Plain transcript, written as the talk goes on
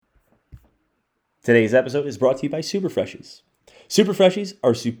Today's episode is brought to you by Super Freshies. Super Freshies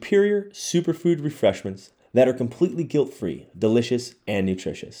are superior superfood refreshments that are completely guilt-free, delicious, and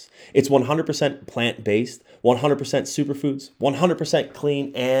nutritious. It's 100% plant-based, 100% superfoods, 100%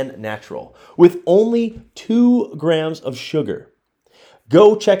 clean and natural, with only 2 grams of sugar.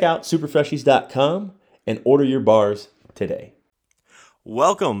 Go check out superfreshies.com and order your bars today.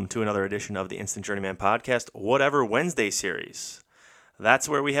 Welcome to another edition of the Instant Journeyman Podcast, Whatever Wednesday series. That's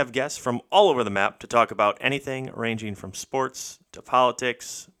where we have guests from all over the map to talk about anything ranging from sports to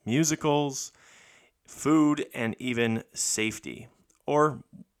politics, musicals, food, and even safety, or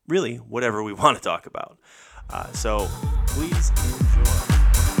really whatever we want to talk about. So please enjoy.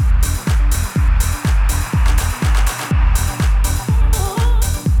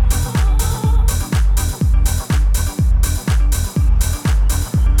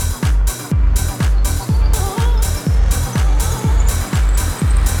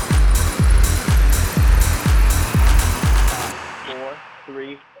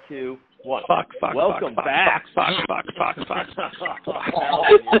 3, 2, 1. Welcome back.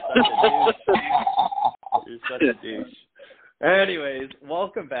 You're such a douche. Anyways,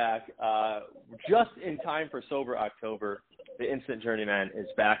 welcome back. Just in time for Sober October, the Instant Journeyman is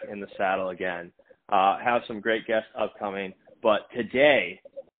back in the saddle again. Have some great guests upcoming, but today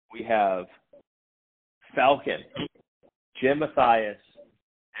we have Falcon, Jim Matheis,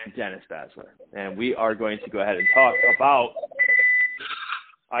 and Dennis Basler, and we are going to go ahead and talk about.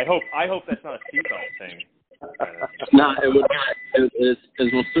 I hope that's not a seatbelt thing. No, it would not.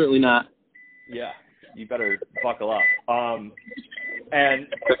 It will certainly not. Yeah, you better buckle up. And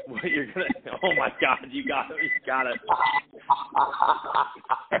what you're gonna? Oh my God, you got it.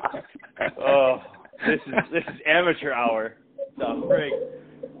 Oh, this is amateur hour stuff. Right.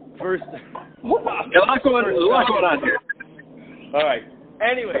 First, a lot going on here. All right.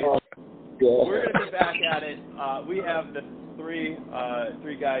 Anyways, we're gonna be back at it. We have the three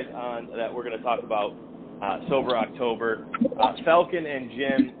guys on that we're going to talk about Sober October. Falcon and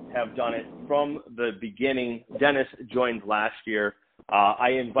Jim have done it from the beginning. Dennis joined last year. I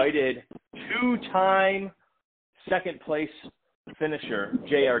invited 2-time second place finisher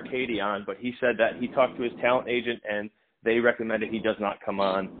Jay Arcady on, but he said that he talked to his talent agent and they recommended he does not come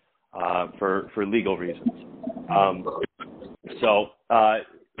on for legal reasons. So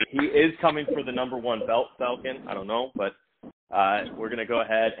he is coming for the number 1 belt, Falcon. I don't know, but we're going to go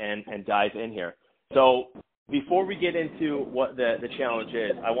ahead and dive in here. So before we get into what the challenge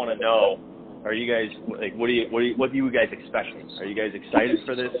is, I want to know, are you guys, like, what do you guys expecting? Are you guys excited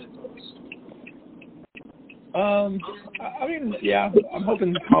for this? I mean, yeah, I'm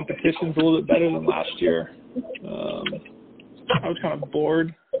hoping the competition's a little bit better than last year. I was kind of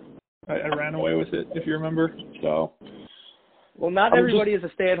bored. I ran away with it, if you remember, so... Well, not everybody is a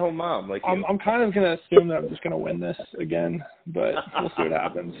stay-at-home mom like you. I'm kind of going to assume that I'm just going to win this again, but we'll see what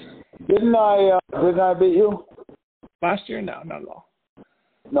happens. Didn't I beat you? Last year? No, not at all.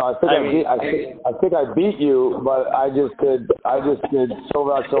 No, I think I beat you, but I just did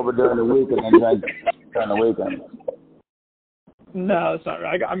Sober October during the week and then drank during the weekend. No, that's not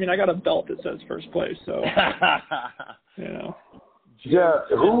right. I got a belt that says first place, so, you know. Yeah,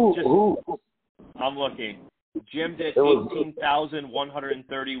 who? I'm looking. Jim did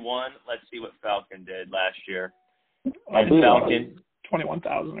 18,131. Let's see what Falcon did last year. Falcon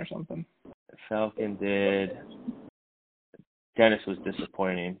 21,000 or something. Falcon did. Dennis was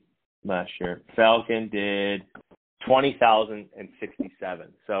disappointing last year. Falcon did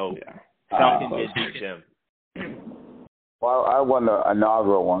 20,067. So yeah. Falcon did beat Jim. Well, I won the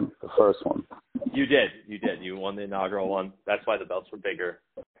inaugural one, the first one. You did. You won the inaugural one. That's why the belts were bigger.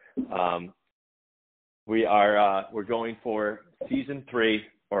 We're going for season 3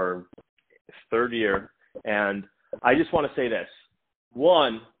 or 3rd year, and I just want to say this.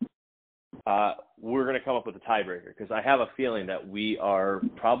 One, we're going to come up with a tiebreaker because I have a feeling that we are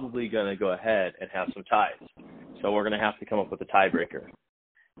probably going to go ahead and have some ties. So we're going to have to come up with a tiebreaker.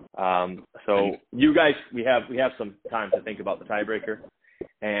 So you guys, we have some time to think about the tiebreaker,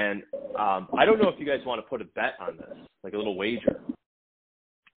 and I don't know if you guys want to put a bet on this, like a little wager.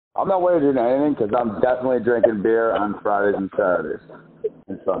 I'm not wagering anything because I'm definitely drinking beer on Fridays and Saturdays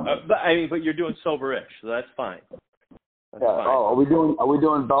and Sundays. But you're doing sober-ish, so that's fine. That's fine. Oh, are we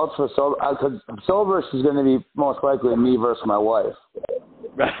doing belts for sober? Because sober-ish is going to be most likely me versus my wife.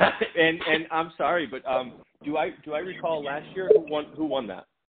 Right. And I'm sorry, but do I recall last year who won that?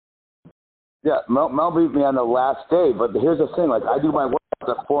 Yeah, Mel beat me on the last day. But here's the thing: like I do my work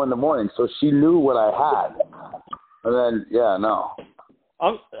at 4 a.m, so she knew what I had. And then no.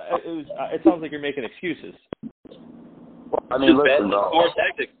 It sounds like you're making excuses. I mean, listen, bad bro. more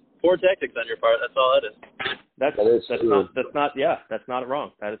tactics. Poor tactics on your part. That's all that is. That's not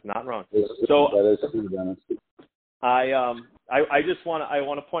wrong. That is not wrong. So that is true, Dennis. I just want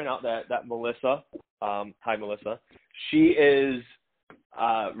to point out that Melissa, hi Melissa, she is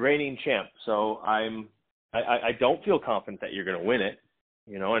reigning champ. So I don't feel confident that you're going to win it,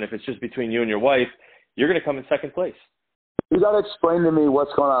 and if it's just between you and your wife, you're going to come in second place. You got to explain to me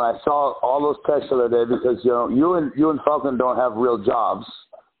what's going on. I saw all those texts the other day because you and Falcon don't have real jobs.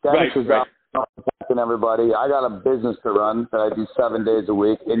 Dennis is out protecting everybody. I got a business to run that I do 7 days a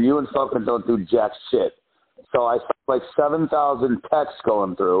week, and you and Falcon don't do jack shit. So I saw like 7,000 texts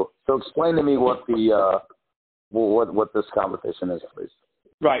going through. So explain to me what the what this competition is, please.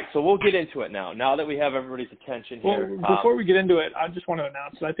 Right, so we'll get into it now. Now that we have everybody's attention here. Well, before we get into it, I just want to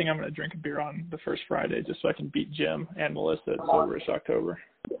announce that I think I'm going to drink a beer on the first Friday just so I can beat Jim and Melissa at Soberish October.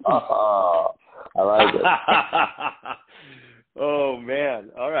 I like it. Oh, man.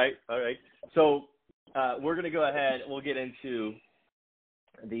 All right. So we're going to go ahead. We'll get into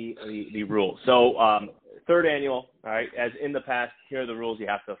the rules. So third annual, all right, as in the past, here are the rules you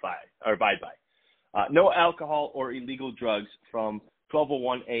have to abide by. No alcohol or illegal drugs from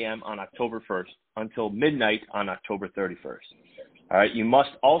 12:01 a.m. on October 1st until midnight on October 31st. All right. You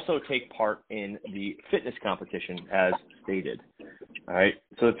must also take part in the fitness competition as stated. All right.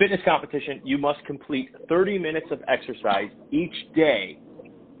 So the fitness competition, you must complete 30 minutes of exercise each day,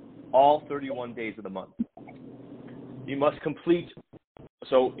 all 31 days of the month. You must complete,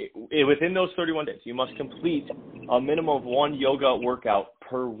 so within those 31 days, you must complete a minimum of one yoga workout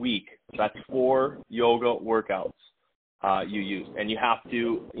per week. That's 4 yoga workouts. You use, and you have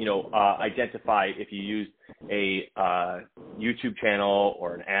to, identify if you use a YouTube channel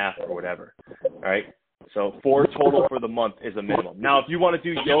or an app or whatever. All right. So 4 total for the month is a minimum. Now, if you want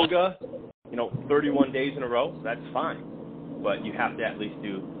to do yoga, 31 days in a row, that's fine, but you have to at least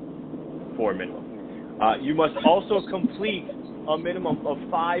do 4 minimum. You must also complete a minimum of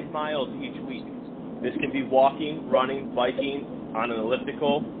 5 miles each week. This can be walking, running, biking, on an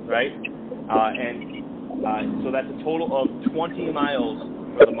elliptical, right? So that's a total of 20 miles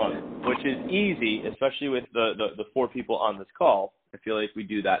for the month, which is easy, especially with the 4 people on this call. I feel like we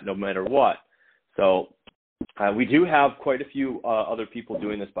do that no matter what. So we do have quite a few other people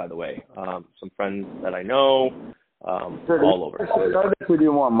doing this, by the way. Some friends that I know all over. Credit if we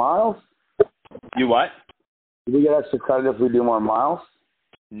do more miles? You what? Do we get extra credit if we do more miles?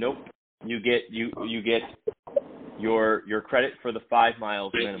 Nope. You get your credit for the 5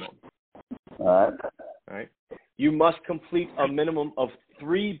 miles minimum. All right. You must complete a minimum of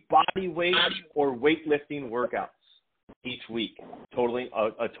 3 body weight or weightlifting workouts each week, totaling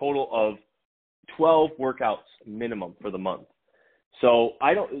a total of 12 workouts minimum for the month. So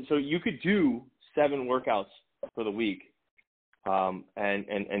you could do 7 workouts for the week,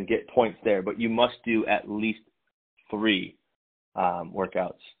 and get points there, but you must do at least 3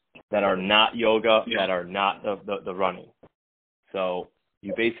 workouts that are not yoga, that are not the running. So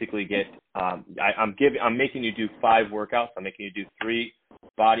you basically get, I'm making you do 5 workouts. I'm making you do 3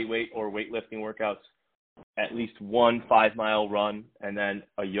 body weight or weightlifting workouts, at least 1 5-mile run, and then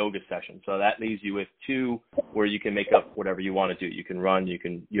a yoga session. So that leaves you with 2 where you can make up whatever you want to do. You can run, you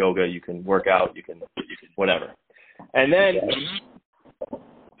can yoga, you can work out, you can whatever. And then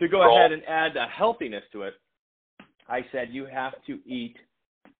to go ahead and add a healthiness to it, I said you have to eat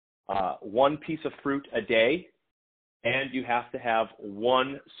 1 piece of fruit a day, and you have to have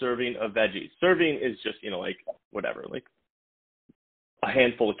 1 serving of veggies. Serving is just, like whatever, like a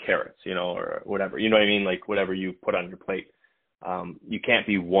handful of carrots, or whatever. You know what I mean? Like whatever you put on your plate. You can't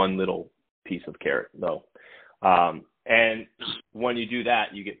be 1 little piece of carrot, though. And when you do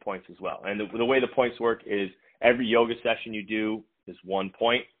that, you get points as well. And the way the points work is every yoga session you do is 1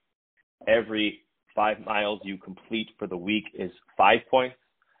 point. Every 5 miles you complete for the week is 5 points.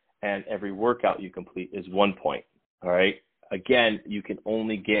 And every workout you complete is 1 point. All right. Again, you can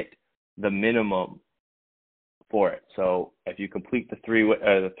only get the minimum for it. So if you complete the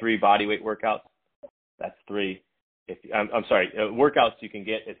 3 body weight workouts, that's 3. Workouts, you can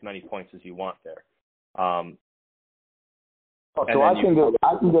get as many points as you want there. So I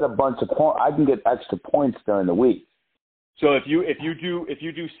can get a bunch of points. I can get extra points during the week. So if you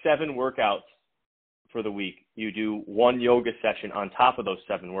do 7 workouts for the week, you do 1 yoga session on top of those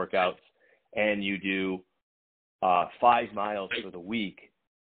 7 workouts, and you do 5 miles for the week,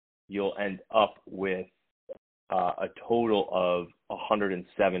 you'll end up with a total of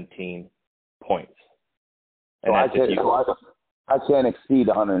 117 points. And so I can't exceed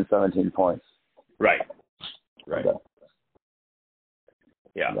 117 points. Right. Okay.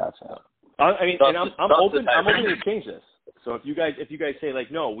 Yeah. Gotcha. I'm open to change this. So if you guys say like,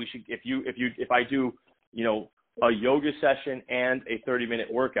 no, we should, if I do, a yoga session and a 30-minute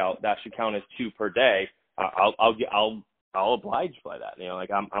workout, that should count as 2 per day. I'll oblige by that.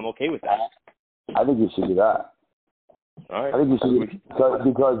 I'm okay with that. I think you should do that. All right. I think you should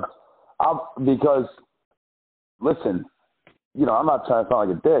because listen, I'm not trying to sound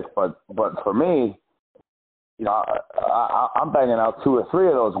like a dick, but for me, I'm banging out 2 or 3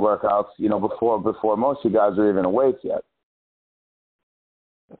 of those workouts, before most of you guys are even awake yet.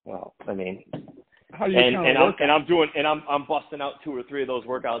 Well, I mean, how do you I'm busting out 2 or 3 of those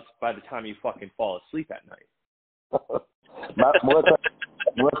workouts by the time you fucking fall asleep at night.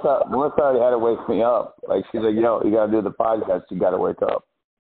 Melissa already had to wake me up. Like, she's like, you got to do the podcast. You got to wake up.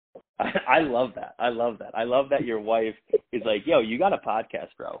 I love that. I love that your wife is like, yo, you got a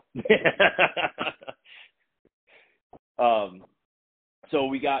podcast, bro.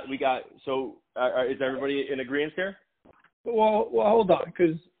 So is everybody in agreement here? Well, hold on,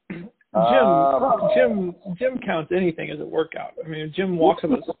 because Jim counts anything as a workout. I mean, if Jim walks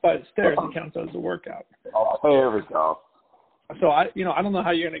up a flight of stairs, it counts as a workout. Oh, here we go. So I don't know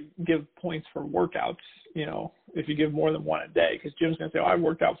how you're going to give points for workouts, if you give more than 1 a day, because Jim's going to say, I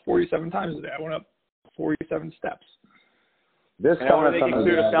worked out 47 times a day. I went up 47 steps. I want to make it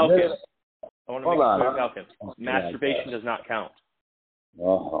clear to Falcon. Masturbation does not count.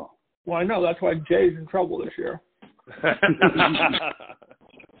 Oh. Well, I know. That's why Jay's in trouble this year.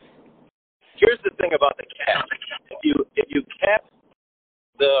 Here's the thing about the cap. If you cap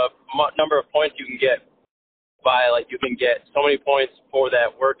the number of points you can get by, like, you can get so many points for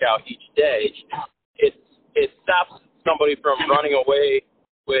that workout each day, it stops somebody from running away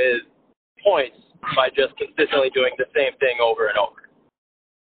with points by just consistently doing the same thing over and over.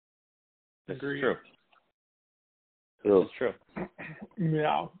 Agreed. True. It's true.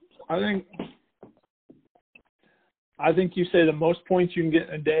 Yeah, I think you say the most points you can get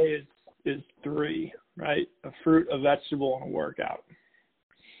in a day is 3, right? A fruit, a vegetable, and a workout.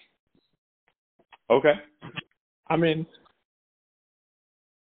 Okay. I mean,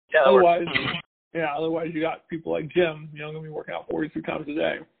 yeah, otherwise you got people like Jim, going to be working out 42 times a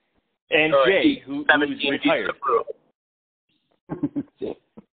day. And Jay, who's retired.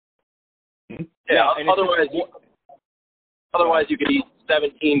 Yeah, otherwise you could eat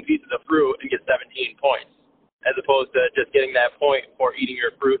 17 pieces of fruit and get 17 points, as opposed to just getting that point for eating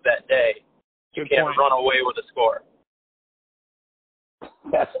your fruit that day. You can't run away with a score.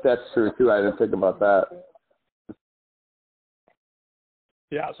 That's true too. I didn't think about that.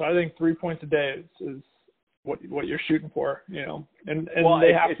 Yeah, so I think 3 points a day is what you're shooting for, And well,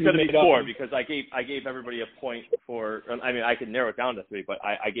 they have it's to going to be 4 because I gave everybody a point for. I mean, I could narrow it down to 3, but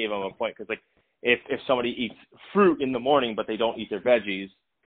I gave them a point because, like, if somebody eats fruit in the morning but they don't eat their veggies,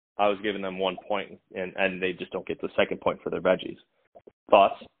 I was giving them 1 point, and they just don't get the second point for their veggies.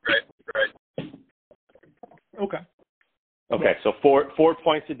 Thoughts? Right. Okay. So 4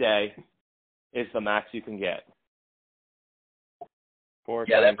 points a day is the max you can get. 4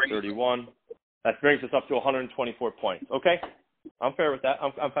 times 31. That brings us up to 124 points. Okay, I'm fair with that.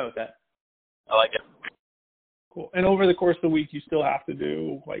 I'm fine with that. I like it. Cool. And over the course of the week, you still have to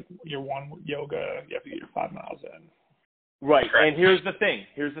do, like, your 1 yoga. You have to get your 5 miles in. Right. And here's the thing.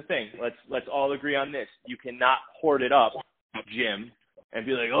 Let's all agree on this. You cannot hoard it up, Jim, and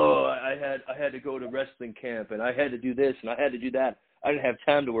be like, oh, I had to go to wrestling camp and I had to do this and I had to do that. I didn't have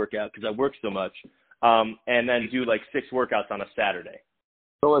time to work out because I work so much. And then do like 6 workouts on a Saturday.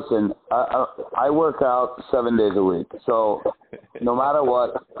 So listen, I work out 7 days a week. So no matter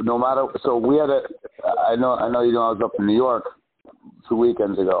what, so we had I know I was up in New York 2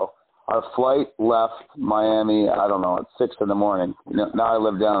 weekends ago. Our flight left Miami, I don't know, at 6 in the morning. Now I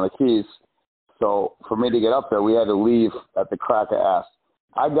live down in the Keys. So for me to get up there, we had to leave at the crack of ass.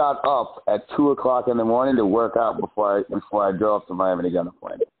 I got up at 2 o'clock in the morning to work out before I drove up to Miami to get on the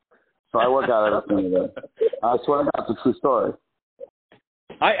plane. So I work out every single day. I swear to God, it's a true story.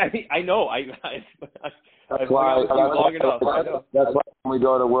 I know. That's why when we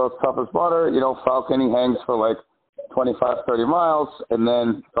go to World's Toughest Butter, Falcon, he hangs for like 25, 30 miles, and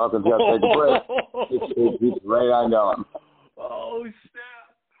then Falcon's got to take a break. He's right on going. Oh,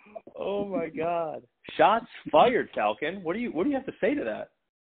 snap. Oh, my God. Shots fired, Falcon. What do you have to say to that?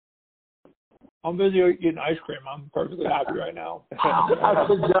 I'm busy getting ice cream. I'm perfectly happy right now.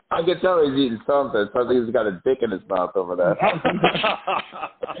 I can tell he's eating something. Something he's got a dick in his mouth over there.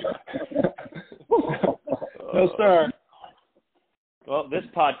 No, sir. Well, this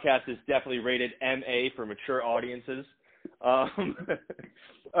podcast is definitely rated MA for mature audiences. All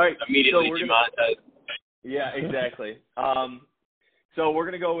right. Immediately demonetized. Yeah, exactly. So we're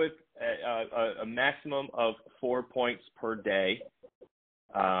going to go with a maximum of 4 points per day,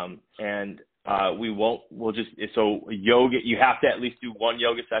 and we'll just so yoga. You have to at least do one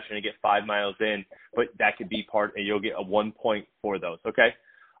yoga session to get 5 miles in, but that could be part. And you'll get a 1 point for those. Okay,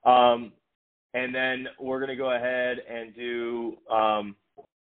 and then we're gonna go ahead and do.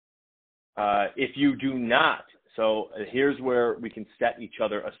 If you do not, so here's where we can set each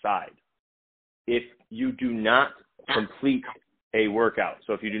other aside. If you do not complete a workout,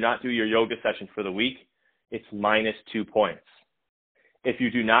 so if you do not do your yoga session for the week, it's -2 points. If you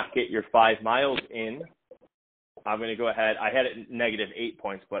do not get your 5 miles in, I'm going to go ahead. I had it -8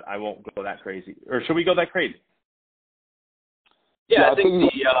 points, but I won't go that crazy. Or should we go that crazy? Yeah, I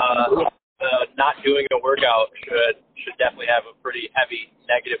think the not doing a workout should definitely have a pretty heavy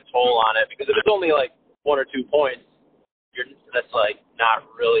negative toll on it, because if it's only like 1 or 2 points, that's like not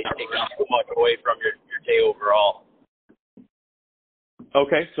really taking too much away from your day overall.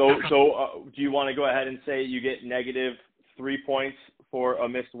 Okay, so do you want to go ahead and say you get -3 points for a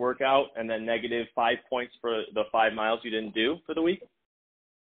missed workout and then -5 points for the 5 miles you didn't do for the week?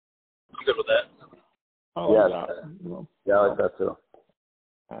 I'm good with that. Oh, Yes. yeah. I like that too.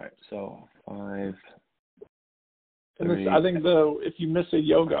 All right, so 5. I think if you miss a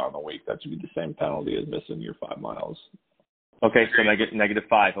yoga on the week, that should be the same penalty as missing your 5 miles. Okay, so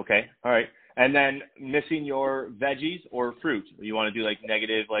 -5. Okay, all right, and then missing your veggies or fruit. You want to do like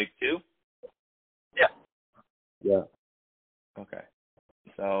 -2? Yeah. Yeah. Okay,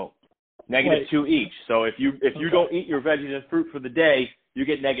 so -2 each. So if you don't eat your veggies and fruit for the day, you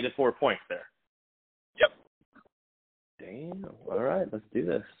get -4 points there. Yep. Damn. All right, let's do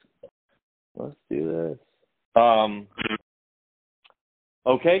this.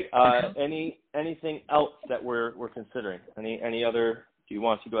 Okay. Anything else that we're considering? Any other? Do you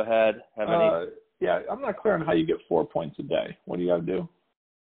want to go ahead? Have any? Yeah, I'm not clear on how you get 4 points a day. What do you got to do?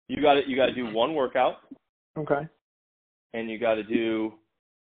 You got to do one workout. Okay. And you got to do.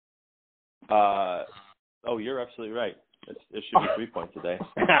 You're absolutely right. It should be 3 points a day.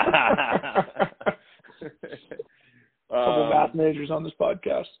 Couple math majors on this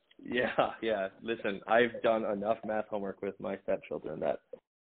podcast. Yeah. Listen, I've done enough math homework with my stepchildren that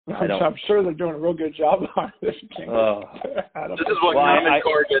I'm sure they're doing a real good job on this. This is what Common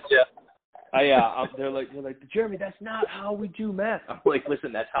Core gets you. They're like, Jeremy, that's not how we do math. I'm like,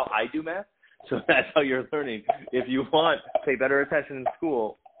 listen, that's how I do math. So that's how you're learning. If you want, pay better attention in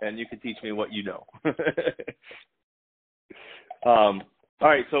school, and you can teach me what you know. All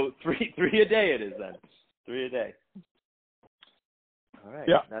right, so three a day it is then. 3 a day. All right.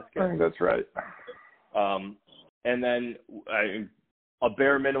 Yeah, that's good. I think that's right. And then a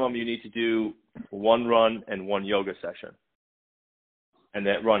bare minimum, you need to do 1 run and 1 yoga session, and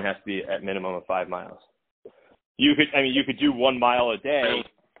that run has to be at minimum of 5 miles. You could do 1 mile a day.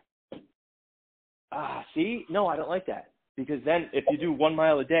 See, no, I don't like that, because then if you do 1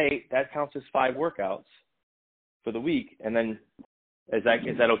 mile a day, that counts as 5 workouts for the week, and then is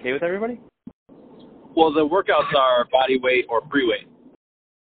that okay with everybody? Well, the workouts are body weight or free weight.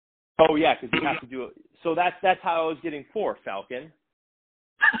 Oh yeah, because you have to do it. So that's how I was getting 4, Falcon.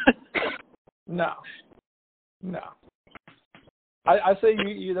 No. I say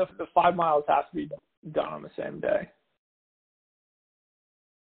the 5 miles has to be done on the same day.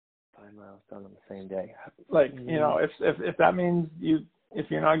 5 miles done on the same day. Like, if that means if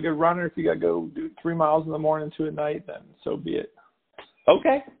you're not a good runner, if you got to go do 3 miles in the morning, 2 at night, then so be it.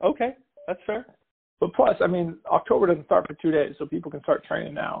 Okay, that's fair. But plus, October doesn't start for 2 days, so people can start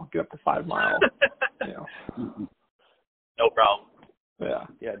training now, get up to 5 miles. No problem.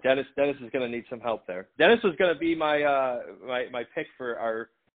 Yeah. Dennis is going to need some help there. Dennis was going to be my my pick for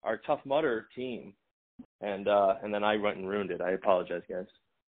our Tough Mudder team, and then I went and ruined it. I apologize, guys.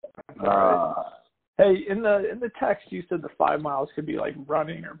 Hey, in the text you said the 5 miles could be like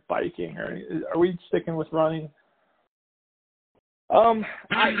running or biking, or are we sticking with running?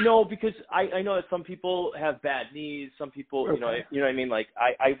 I know, because I know that some people have bad knees. Some people, okay. you know what I mean? Like,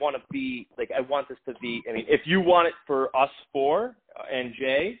 I want to be, like, I want this to be, if you want it for us 4 and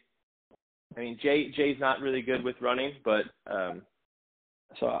Jay, Jay's not really good with running, but,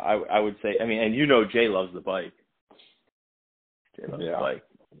 so I would say, and Jay loves the bike. Jay loves the bike.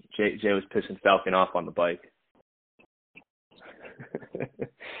 Jay was pissing Falcon off on the bike.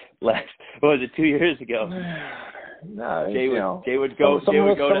 What was it, 2 years ago? No, Jay would go. Some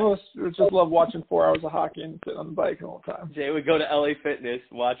of us just love watching 4 hours of hockey and sitting on the bike all the time. Jay would go to LA Fitness,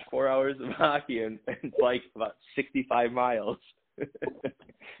 watch 4 hours of hockey, and bike about 65 miles.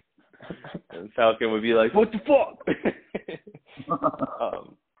 And Falcon would be like, "What the fuck?"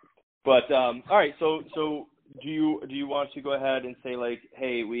 All right. So do you want to go ahead and say, like,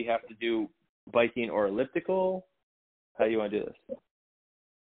 hey, we have to do biking or elliptical? How do you want to do this?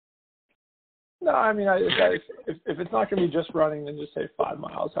 No, I mean, if it's not going to be just running, then just say 5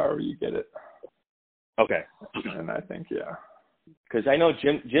 miles, however you get it. Okay. And I think, yeah. Because I know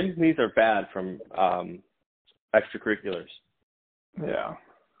Jim's knees are bad from extracurriculars. Yeah.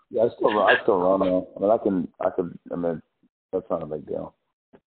 Yeah, I still run though. I mean, that's not a big deal.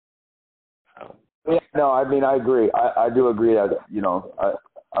 Oh. Yeah, no, I mean, I agree. I do agree that, you know, I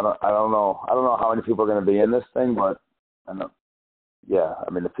don't know how many people are going to be in this thing, but I know. Yeah, I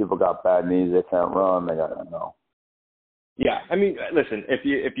mean, if people got bad knees, they can't run. They got to know. Yeah, I mean, listen, if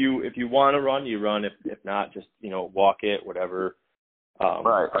you want to run, you run. If not, just, you know, walk it, whatever.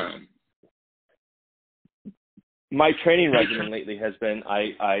 Right. My training regimen lately has been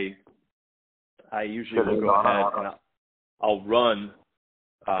I usually will go ahead and I'll run,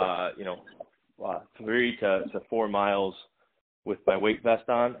 3 to 4 miles with my weight vest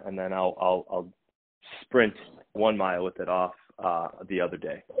on, and then I'll sprint 1 mile with it off the other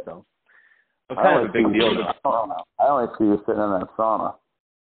day. So it's kind of a big deal now. I only see you sitting in that sauna.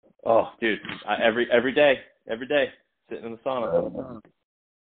 Oh, dude, every day, sitting in the sauna.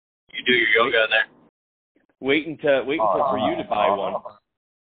 You do your yoga in there. Waiting for you to buy one.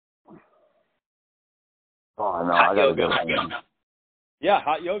 Oh no, I gotta go. Yeah,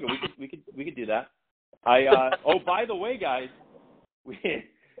 hot yoga. We could do that. Oh, by the way, guys, we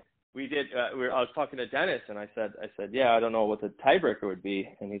did. I was talking to Dennis, and I said, yeah, I don't know what the tiebreaker would be,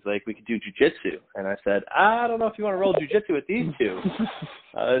 and he's like, we could do jiu-jitsu, and I said, I don't know if you want to roll jiu-jitsu with these two.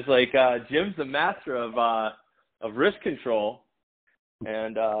 I was like, Jim's the master of wrist control,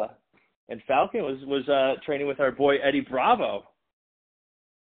 and Falcon was training with our boy Eddie Bravo.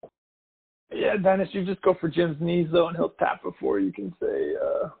 Yeah, Dennis, you just go for Jim's knees though, and he'll tap before you can say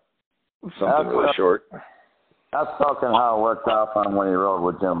something really short. That's talking how it worked out on when he rode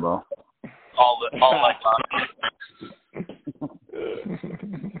with Jimbo. All like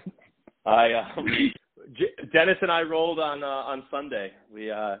Dennis and I rolled on Sunday.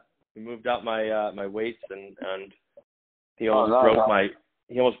 We moved out my weights, and he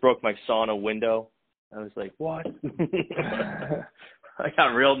almost broke my sauna window. I was like, what? I got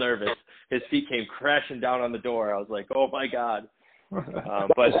real nervous. His feet came crashing down on the door. I was like, oh my God.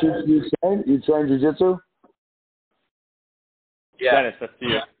 But you train jiu-jitsu? Yeah. Dennis, that's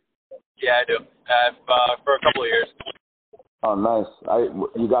you. Yeah, I do. For a couple of years. Oh, nice.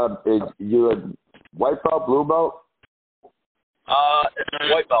 You a white belt, blue belt?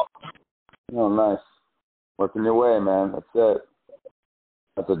 It's white belt. Oh, nice. Working your way, man. That's it.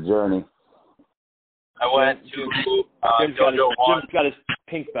 That's a journey. I went to Jim's got his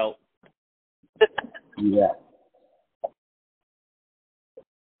pink belt. Yeah.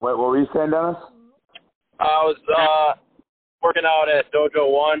 What were you saying, Dennis? I was working out at Dojo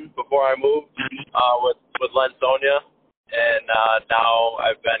 1 before I moved with Len Sonia, and now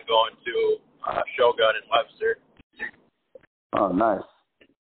I've been going to Shogun in Webster. Oh, nice.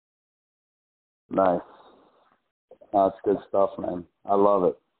 Nice. That's good stuff, man. I love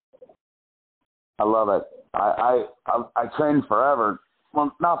it. I trained forever.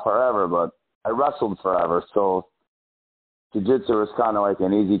 Well, not forever, but I wrestled forever. So jiu-jitsu was kind of like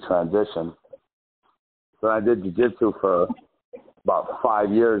an easy transition. So I did jiu-jitsu for about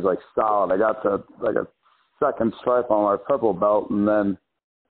 5 years, like solid. I got to like a second stripe on my purple belt, and then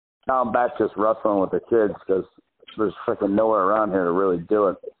now I'm back just wrestling with the kids because there's freaking nowhere around here to really do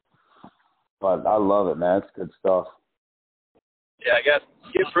it. But I love it, man. It's good stuff. Yeah, I get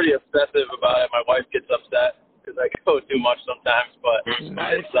pretty obsessive about it. My wife gets upset because I go too much sometimes, but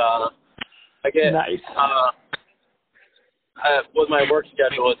nice. I get nice. With my work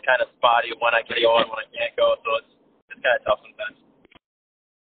schedule, it's kind of spotty when I can go and when I can't go, so it's kind of tough sometimes.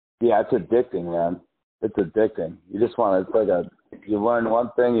 Yeah, it's addicting, man. It's addicting. You just want to, you learn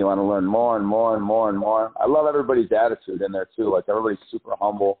one thing, you want to learn more and more and more and more. I love everybody's attitude in there, too. Like, everybody's super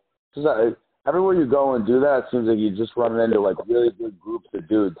humble. Just, everywhere you go and do that, it seems like you just run into, like, really good groups of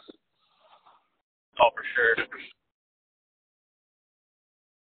dudes. Oh, for sure.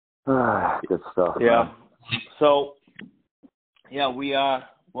 Good stuff. Yeah. Man. So, yeah,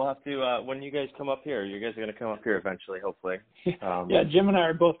 we'll have to, when you guys come up here, you guys are going to come up here eventually, hopefully. Yeah, Jim and I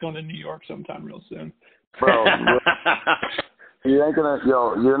are both going to New York sometime real soon. Bro, you ain't gonna,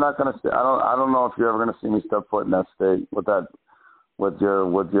 you're not gonna. I don't know if you're ever gonna see me step foot in that state with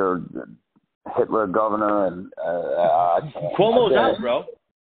your Hitler governor and Cuomo's out, bro.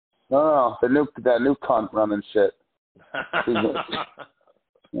 No, that new cunt running shit.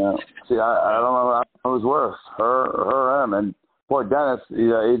 Yeah. See, I don't know who's worse, her or him. And poor Dennis,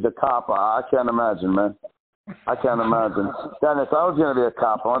 he's a cop. I can't imagine, man. I can't imagine. Dennis, I was going to be a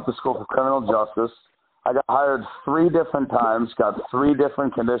cop. I went to school for criminal justice. I got hired 3 different times, got 3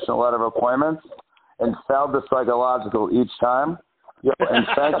 different conditional letter of appointments, and failed the psychological each time. And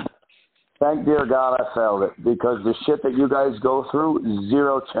thank dear God I failed it, because the shit that you guys go through,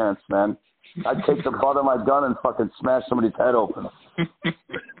 0 chance, man. I'd take the butt of my gun and fucking smash somebody's head open.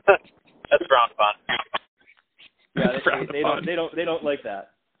 That's frowned upon. Yeah, they don't like that.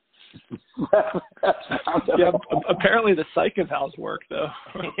 Yeah, apparently the psych evals work though.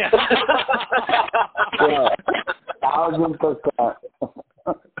 Yeah. 1,000%.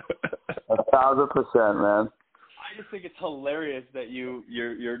 1,000%, man. I just think it's hilarious that you're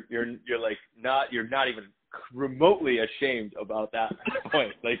like you're not even remotely ashamed about that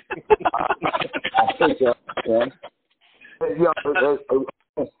point. Like, I think so, man.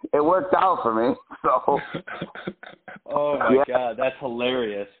 It worked out for me. So. Oh my God, that's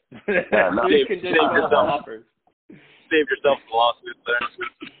hilarious. Yeah, no. Save yourself some lawsuits there.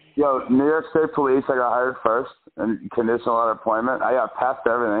 New York State Police, I got hired first, and conditional letter appointment. I got passed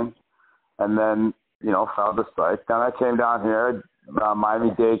everything, and then, filed the strike. Then I came down here,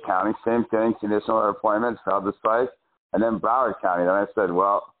 Miami-Dade County, same thing, conditional letter appointment, filed the strike, and then Broward County. Then I said,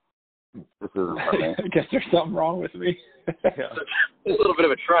 well, this isn't for me. I guess there's something wrong with me. Yeah. It's a little bit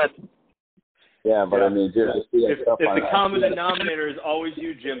of a trend. Yeah, but I mean, dude, if the common denominator is always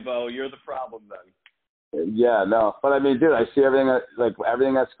you, Jimbo, you're the problem then. Yeah, no, but I mean, dude, I see everything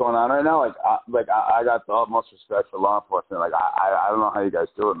that's going on right now. I got the utmost respect for law enforcement. Like, I don't know how you guys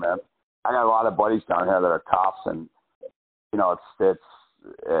do it, man. I got a lot of buddies down here that are cops, and I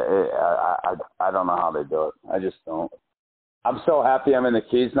don't know how they do it. I just don't. I'm so happy I'm in the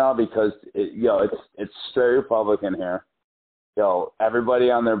Keys now, because it's straight Republican here. Everybody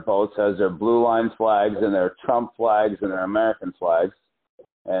on their boats has their blue line flags and their Trump flags and their American flags,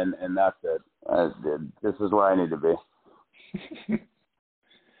 and that's it. This is where I need to be.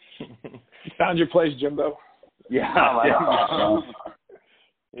 Found your place, Jimbo. Yeah.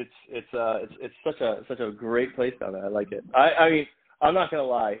 It's such a great place down there. I like it. I mean, I'm not gonna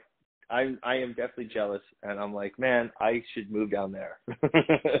lie. I am definitely jealous, and I'm like, man, I should move down there.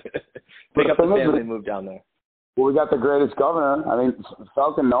 Pick up the family and move down there. Well, we got the greatest governor. I mean,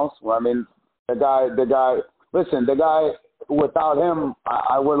 Falcon knows. Well, I mean, the guy. Listen, the guy. Without him,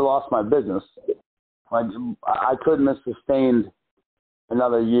 I would have lost my business. Like, I couldn't have sustained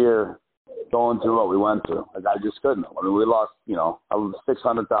another year going through what we went through. Like, I just couldn't. I mean, we lost,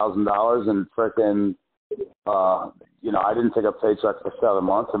 $600,000 and frickin', I didn't take a paycheck for 7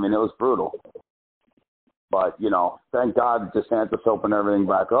 months. I mean, it was brutal. But, thank God DeSantis opened everything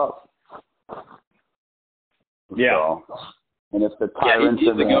back up. Yeah. So, and if the tyrants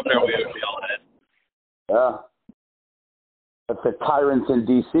he's the governor we would be all in. Yeah. If the tyrants in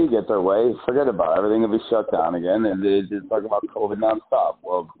D.C. get their way, forget about it. Everything will be shut down again, and they talk about COVID nonstop.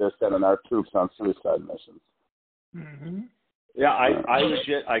 Well, they're sending our troops on suicide missions. Mm-hmm. Yeah, I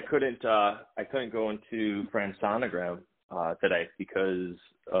legit I couldn't go into Fran's sonogram today because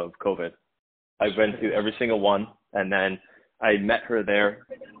of COVID. I've been to every single one, and then I met her there.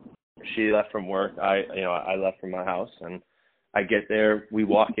 She left from work. I left from my house, and I get there, we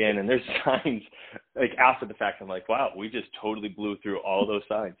walk in, and there's signs, like, after the fact, I'm like, wow, we just totally blew through all those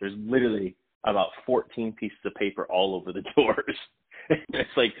signs. There's literally about 14 pieces of paper all over the doors.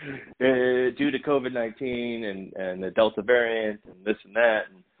 It's like, due to COVID-19 and the Delta variant and this and that.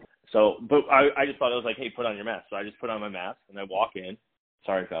 And so, but I just thought it was like, hey, put on your mask. So I just put on my mask, and I walk in.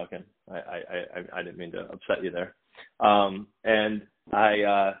 Sorry, Falcon. I didn't mean to upset you there. And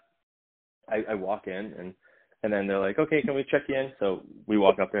I walk in, and then they're like, okay, can we check you in? So we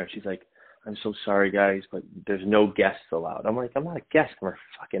walk up there, and she's like, I'm so sorry, guys, but there's no guests allowed. I'm like, I'm not a guest. I'm her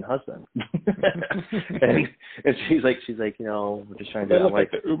fucking husband. and she's like, we're just trying to. They look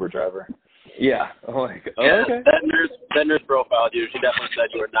like the Uber driver. Yeah. I'm like, oh, yeah, okay. That nurse profiled you. She definitely said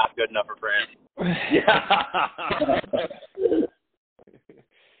you were not good enough for Fran. Yeah.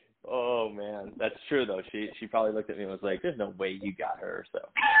 Oh man, that's true though. She probably looked at me and was like, "There's no way you got her." So.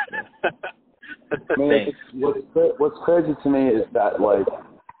 Yeah. I mean, what's crazy to me is that, like,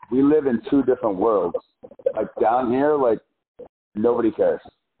 we live in two different worlds. Like, down here, like, nobody cares.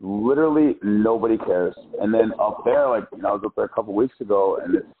 Literally nobody cares. And then up there, like, I was up there a couple weeks ago,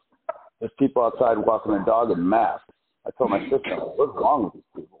 and there's people outside walking their dog in masks. I told my sister, what's wrong with these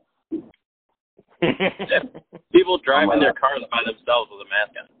people? People driving their cars by themselves with a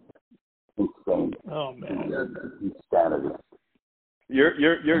mask on. Insane. Oh man. Insanity.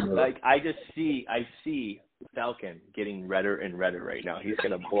 You're like, I see Falcon getting redder and redder right now. He's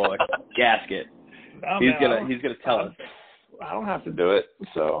gonna blow a gasket. Oh, he's gonna tell us. I don't have to do it,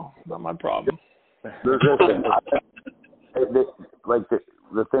 so not my problem. Listen,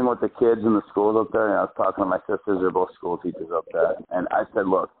 the thing with the kids in the schools up there, and I was talking to my sisters, they're both school teachers up there, and I said,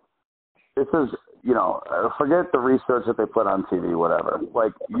 look, this is, forget the research that they put on TV, whatever.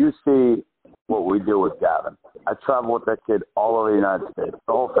 Like, you see what we do with Gavin. I travel with that kid all over the United States,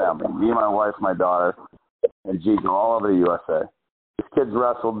 the whole family, me, my wife, my daughter, and Gigo, all over the USA. This kid's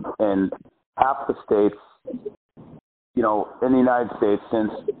wrestled in half the states, in the United States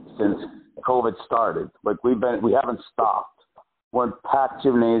since COVID started. Like, we haven't stopped. We're in packed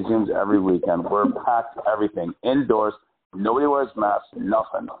gymnasiums every weekend. We're packed everything. Indoors, nobody wears masks,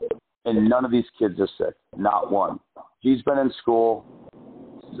 nothing. And none of these kids are sick. Not one. He's been in school.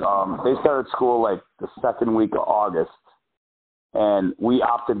 They started school like the second week of August. And we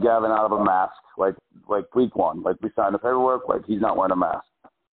opted Gavin out of a mask like week one. Like, we signed the paperwork, like, he's not wearing a mask.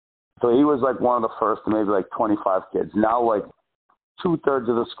 So he was like one of the first to maybe like 25 kids. Now, like, 2/3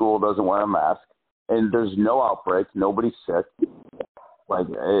 of the school doesn't wear a mask. And there's no outbreak. Nobody's sick. Like,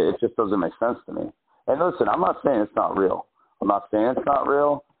 it just doesn't make sense to me. And listen, I'm not saying it's not real. I'm not saying it's not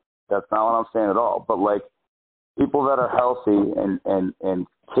real. That's not what I'm saying at all. But, like, people that are healthy and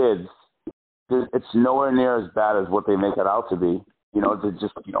kids, it's nowhere near as bad as what they make it out to be, to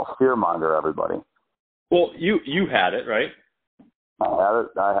just, fear-monger everybody. Well, you had it, right? I had it.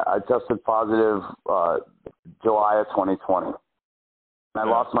 I tested positive July of 2020. I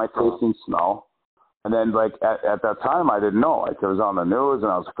lost my taste and smell. And then, like, at that time, I didn't know. Like, it was on the news,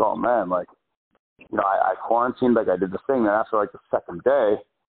 and I was like, oh, man, like, I quarantined, like, I did the thing. Then after, like, the second day,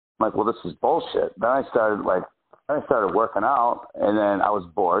 I'm like, well, this is bullshit. Then I started working out, and then I was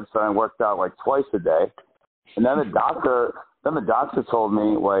bored, so I worked out, like, twice a day. And then the doctor told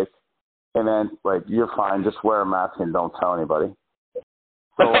me, like, hey, man, like, you're fine. Just wear a mask and don't tell anybody.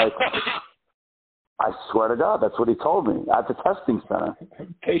 So, like, I swear to God, that's what he told me at the testing center.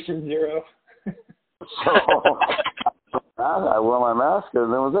 Patient zero. So I wore my mask,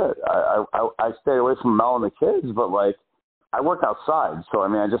 and that was it. I stayed away from Mel and the kids, but, like, I work outside, so I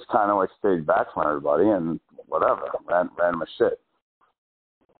mean, I just kind of, like, stayed back from everybody and whatever, ran my shit.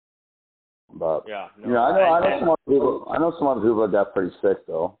 But yeah, I know some other people. I know some other people that got pretty sick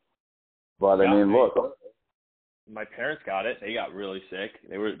though. But I mean, look. My parents got it. They got really sick.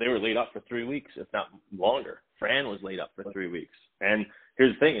 They were laid up for 3 weeks, if not longer. Fran was laid up for 3 weeks. And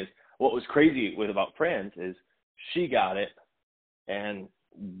here's the thing: is what was crazy about Fran's is she got it, and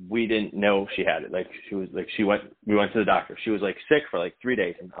we didn't know she had it. Like, we went to the doctor. She was, like, sick for like 3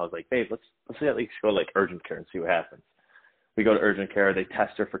 days, and I was like, babe, let's at least go to, like, urgent care and see what happens. We go to urgent care. They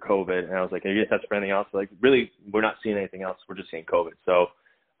test her for COVID, and I was like, are you gonna test for anything else? Like, really, we're not seeing anything else. We're just seeing COVID. So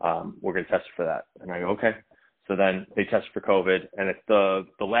we're gonna test her for that. And I go, okay. So then they test for COVID, and it's the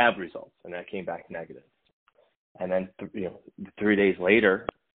lab results, and that came back negative. And then 3 days later,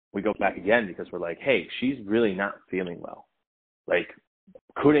 we go back again because we're like, hey, she's really not feeling well. Like,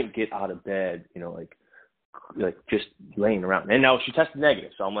 couldn't get out of bed, like just laying around. And now she tested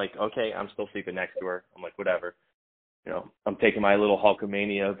negative, so I'm like, okay, I'm still sleeping next to her. I'm like, whatever. I'm taking my little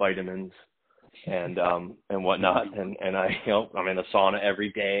Hulkamania vitamins and whatnot, and I'm in the sauna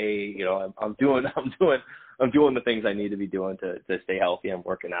every day. I'm doing the things I need to be doing to stay healthy. I'm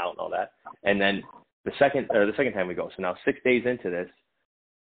working out and all that. And then the second time we go, so now 6 days into this,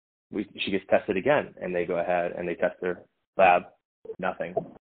 she gets tested again, and they go ahead and they test her lab, nothing,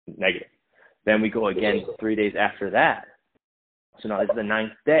 negative. Then we go again 3 days after that. So now this is the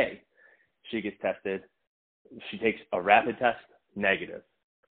 9th day. She gets tested. She takes a rapid test, negative.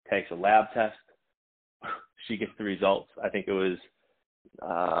 Takes a lab test. She gets the results. I think it was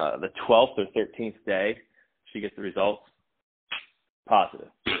the 12th or 13th day. She gets the results, positive.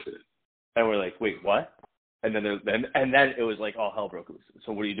 And we're like, wait, what? And then it was like all hell broke loose.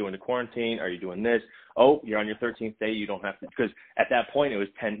 So what are you doing to quarantine? Are you doing this? Oh, you're on your 13th day. You don't have to, because at that point it was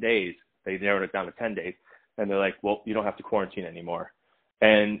 10 days. They narrowed it down to 10 days. And they're like, well, you don't have to quarantine anymore.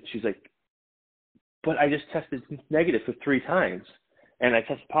 And she's like, but I just tested negative for 3 times. And I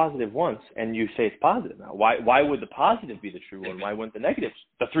tested positive once, and you say it's positive now. Why would the positive be the true one? Why wouldn't the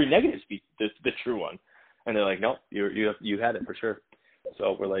 3 negatives be the true one? And they're like, no, you had it for sure.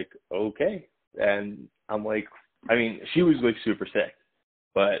 So we're like, okay. And I'm like, I mean, she was like super sick,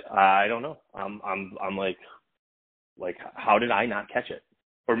 but I don't know. I'm like, how did I not catch it?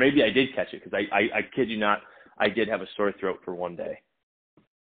 Or maybe I did catch it, because I kid you not, I did have a sore throat for 1 day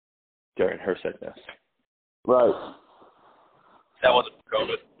during her sickness. Right. That wasn't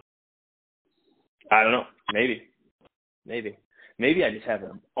COVID. I don't know. Maybe I just have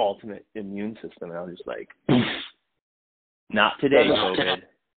an ultimate immune system, and I'm just like, not today, COVID.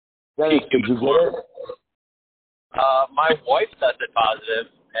 Did you get it? My wife tested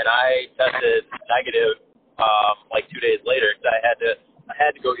positive, and I tested negative like 2 days later because I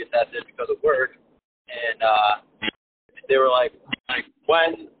had to go get tested because of work, and they were like,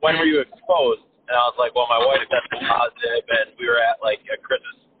 when were you exposed? And I was like, well, my wife tested positive, and we were at like a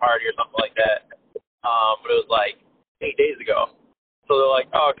Christmas party or something like that. But it was like 8 days ago. So they're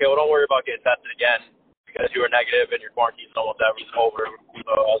like, oh, okay, well, don't worry about getting tested again because you were negative and your quarantine's almost over.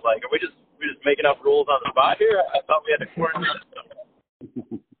 So I was like, are we just making up rules on the spot here? I thought we had a quarantine system.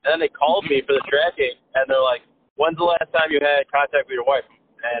 And then they called me for the tracking, and they're like, when's the last time you had contact with your wife?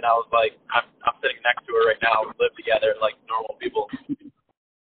 And I was like, I'm sitting next to her right now. We live together like normal people.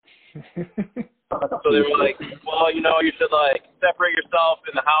 So they were like, well, you should like separate yourself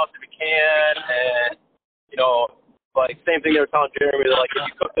in the house if you can, and like same thing they were telling Jeremy. They're like, if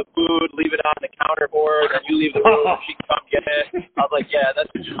you cook the food, leave it on the counter for her, and you leave the room, she can come get it. I was like, yeah,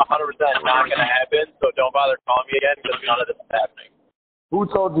 that's 100% not gonna happen. So don't bother calling me again because none of this is happening. Who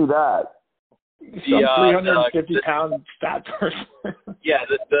told you that? Some 350-pound fat person. Yeah,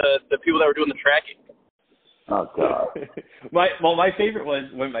 the people that were doing the tracking. Oh God. My favorite was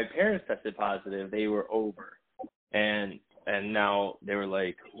when my parents tested positive. They were over, and now they were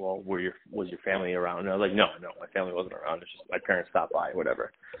like, well, was your family around? And I was like, no, my family wasn't around. It's just my parents stopped by,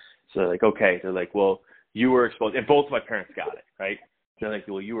 whatever. So they're like, okay. They're like, well, you were exposed, and both of my parents got it, right? They're like,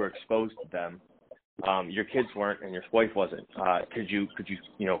 well, you were exposed to them. Your kids weren't, and your wife wasn't. Could you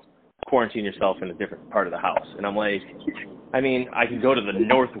quarantine yourself in a different part of the house? And I'm like, I mean, I can go to the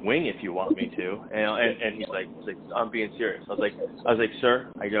north wing if you want me to. And he's like, I'm being serious. I was like,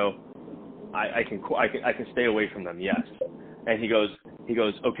 sir, I go, I can stay away from them, yes. And he goes,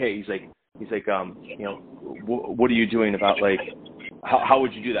 okay. He's like, what are you doing about like, how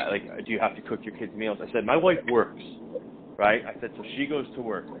would you do that? Like, do you have to cook your kids meals? I said, my wife works, right? I said, so she goes to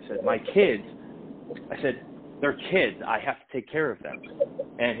work. I said, my kids, they're kids. I have to take care of them.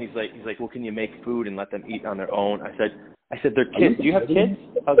 And he's like, well, can you make food and let them eat on their own? I said, they're kids. Do you have kids?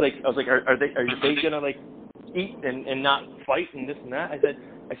 I was like, are they gonna like eat and not fight and this and that? I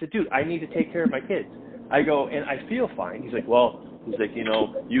said, dude, I need to take care of my kids. I go, and I feel fine. He's like,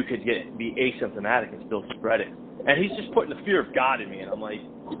 you could be asymptomatic and still spread it. And he's just putting the fear of God in me. And I'm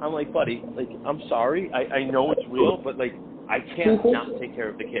like, buddy, like, I'm sorry. I know it's real, but like, I can't not take care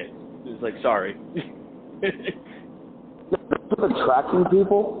of the kids. He's like, sorry. The tracking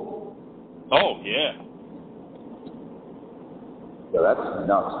people? Oh, yeah. Yeah, that's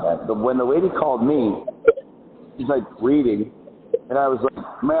nuts, man. When the lady called me, she's like reading, and I was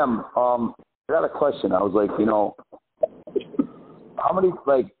like, ma'am, I got a question. I was like, how many,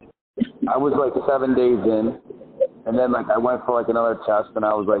 like, I was like 7 days in, and then like I went for like another test, and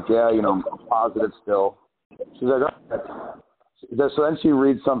I was like, yeah, I'm positive still. She's like, okay. So then she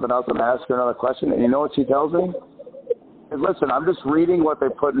reads something else and asks her another question, and you know what she tells me? She says, listen, I'm just reading what they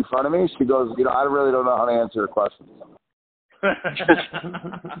put in front of me. She goes, I really don't know how to answer your questions. I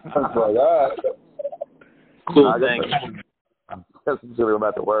was like, all right. Cool, thanks. I guess I'm going to go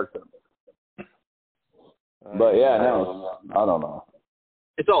back to work then. But yeah, no, I don't know.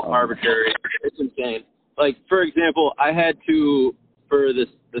 It's all arbitrary. It's insane. Like, for example, I had to, for this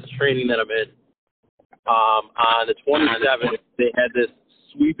training that I'm in, on the 27th, they had this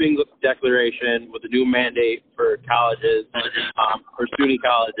sweeping declaration with a new mandate for colleges, for SUNY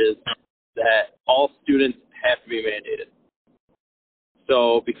colleges, that all students have to be mandated.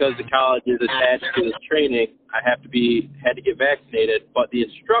 So because the college is attached to this training, I had to get vaccinated, but the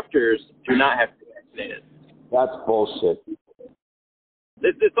instructors do not have to be vaccinated. That's bullshit.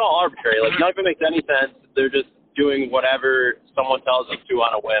 It's all arbitrary. Like, none of it makes any sense. They're just doing whatever someone tells them to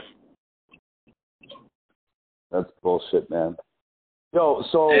on a whim. That's bullshit, man. Yo,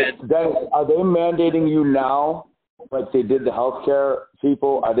 so then are they mandating you now, like they did the healthcare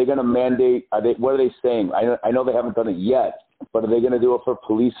people? Are they going to mandate? What are they saying? I know they haven't done it yet, but are they going to do it for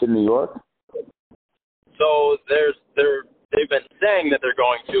police in New York? So they've been saying that they're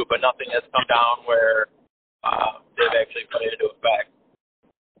going to, but nothing has come down where they've actually put it into effect.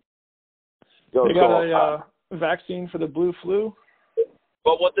 They got a vaccine for the blue flu.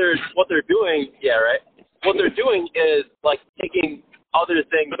 But what they're doing, yeah, right. What they're doing is like taking other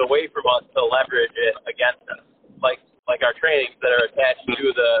things away from us to leverage it against us. Like our trainings that are attached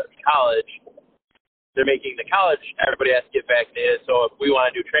to the college, they're making the college, everybody has to get vaccinated. So if we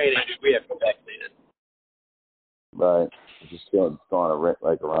want to do training, we have to get vaccinated. Right. Just going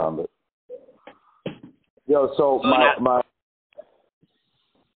around it. Yo, so my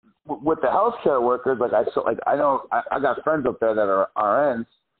with the healthcare workers, I know I got friends up there that are RNs.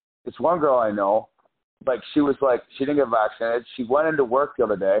 This one girl I know, like she didn't get vaccinated. She went into work the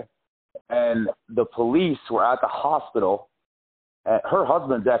other day, and the police were at the hospital, her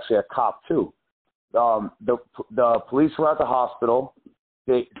husband's actually a cop too. The police were at the hospital.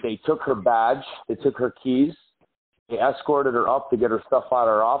 They took her badge. They took her keys. They escorted her up to get her stuff out of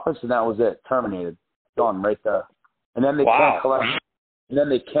her office, and that was it. Terminated. Done right there. And then they can't collect. And then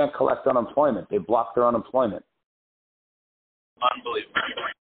they can't collect unemployment. They blocked their unemployment. Unbelievable.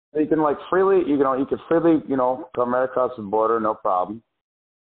 You can freely, you can freely, come right across the border, no problem.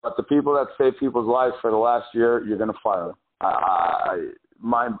 But the people that saved people's lives for the last year, you're going to fire them.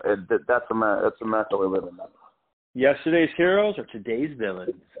 That's America we live in. Yesterday's heroes are today's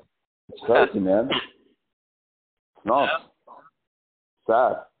villains. It's crazy, man. No,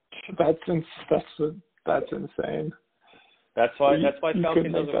 sad. That's insane. That's why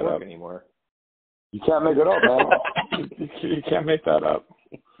Falcon doesn't work anymore. You can't make it up, man. You can't make that up.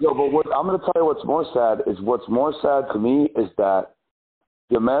 Yo, but I'm going to tell you what's more sad to me is that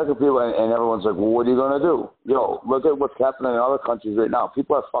the American people and everyone's like, well, what are you going to do? Yo, look at what's happening in other countries right now.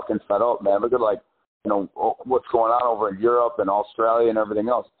 People are fucking fed up, man. Look at what's going on over in Europe and Australia and everything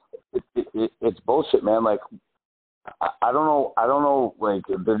else. It's bullshit, man. Like, I don't know,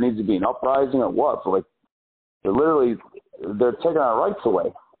 if there needs to be an uprising or what, but they're taking our rights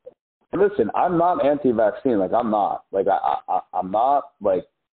away. And listen, I'm not anti-vaccine. I'm not. I'm not,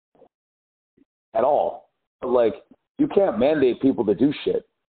 at all. But, you can't mandate people to do shit.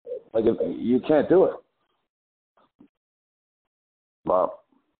 You can't do it. Well,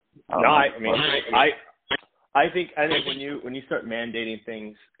 I think when you start mandating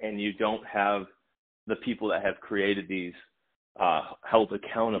things and you don't have the people that have created these held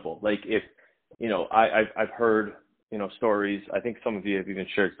accountable, if I've heard stories. I think some of you have even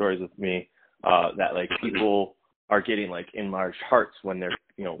shared stories with me that people are getting enlarged hearts when they're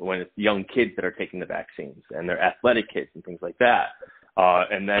when it's young kids that are taking the vaccines and they're athletic kids and things like that.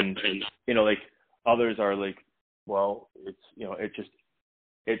 And then others are well,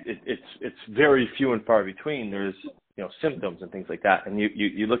 it's very few and far between. There's symptoms and things like that, and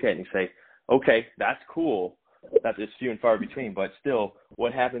you look at it and you say, okay, that's cool. That it's few and far between, but still,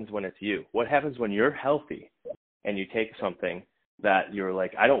 what happens when it's you? What happens when you're healthy and you take something that you're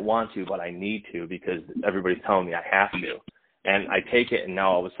I don't want to, but I need to because everybody's telling me I have to, and I take it, and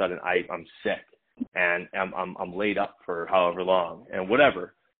now all of a sudden I'm sick and I'm laid up for however long and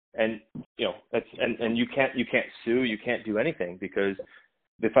whatever, and that's and you can't sue, you can't do anything because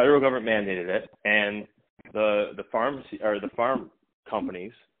the federal government mandated it, and the pharmacy or the farm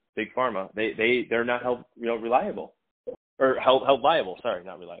companies, big pharma, they're not held reliable or held liable. Sorry,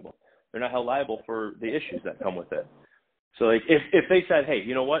 not reliable. They're not held liable for the issues that come with it. So if they said, hey,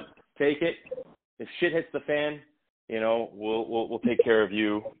 you know what, take it. If shit hits the fan, we'll take care of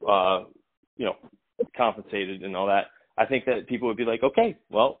you. Compensated and all that. I think that people would be like, okay,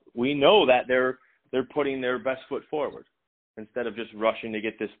 well, we know that they're putting their best foot forward instead of just rushing to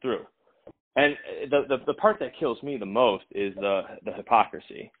get this through. And the part that kills me the most is the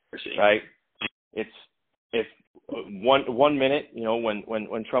hypocrisy, right? It's if one minute,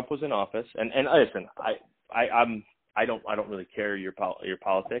 when Trump was in office, and listen, I don't really care your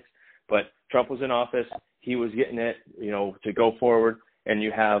politics, but Trump was in office, he was getting it, to go forward, and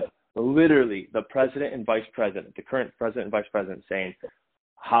you have literally the president and vice president, the current president and vice president saying,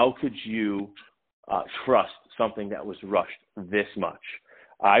 how could you trust something that was rushed this much?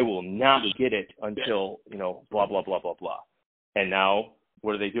 I will not get it until, blah, blah, blah, blah, blah. And now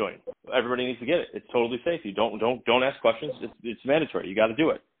what are they doing? Everybody needs to get it. It's totally safe. You don't ask questions. It's mandatory. You got to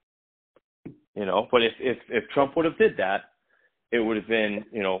do it. But if Trump would have did that, it would have been,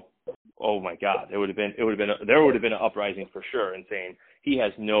 oh my God, there would have been an uprising for sure and saying he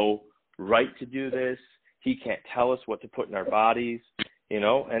has no right to do this. He can't tell us what to put in our bodies,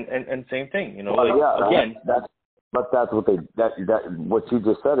 and same thing, again. But that's what what you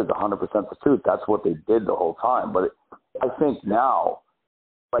just said is 100% the truth. That's what they did the whole time. But I think now,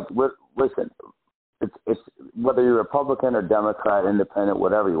 listen, it's whether you're Republican or Democrat, Independent,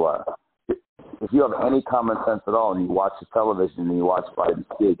 whatever you are. If you have any common sense at all, and you watch the television and you watch Biden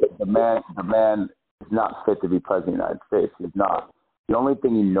speak, the man is not fit to be president of the United States. He's not. The only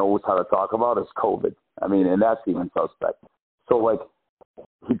thing he knows how to talk about is COVID. I mean, and that's even suspect. So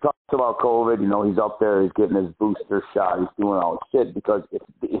he talks about COVID, he's up there, he's getting his booster shot, he's doing all this shit, because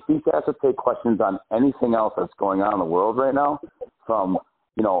if he has to take questions on anything else that's going on in the world right now, from,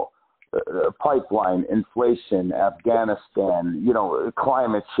 pipeline, inflation, Afghanistan,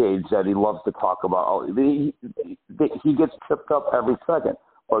 climate change that he loves to talk about, he gets tripped up every second.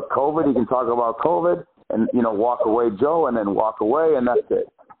 But COVID, he can talk about COVID and, walk away Joe and then walk away, and that's it.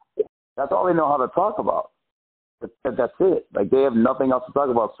 That's all they know how to talk about. That's it. They have nothing else to talk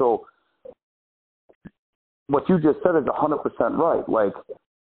about. So what you just said is 100% right. Like,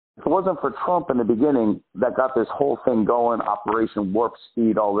 if it wasn't for Trump in the beginning that got this whole thing going, Operation Warp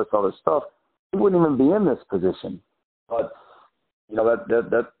Speed, all this other stuff, he wouldn't even be in this position. But, you know,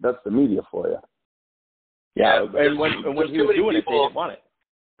 that's the media for you. Yeah, and when he was doing it, they didn't want it.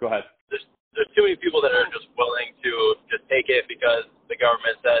 Go ahead. There's too many people that are just willing to just take it because the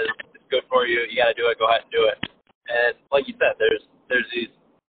government says it's good for you, you got to do it, go ahead and do it. And like you said, there's these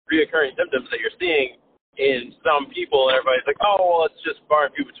reoccurring symptoms that you're seeing in some people, and everybody's like, oh, well, it's just far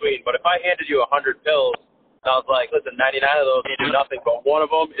and few between. But if I handed you 100 pills, and I was like, listen, 99 of those do nothing, but one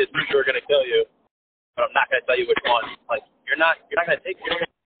of them is for sure going to kill you, but I'm not going to tell you which one. Like, you're not going to take it.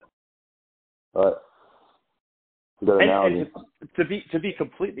 But and to be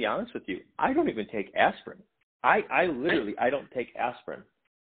completely honest with you, I don't even take aspirin. I literally don't take aspirin.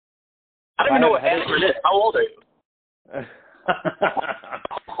 I don't even know what aspirin is. How old are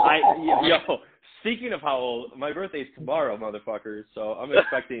you? Speaking of how old, my birthday's tomorrow, motherfuckers. So I'm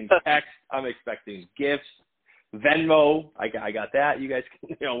expecting text. I'm expecting gifts, Venmo. I got that. You guys,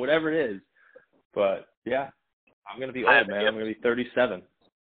 whatever it is. But yeah, I'm gonna be old, man. I'm gonna be 37.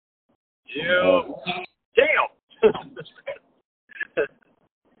 Damn.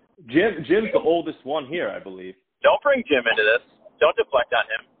 Jim's the oldest one here, I believe. Don't bring Jim into this. Don't deflect on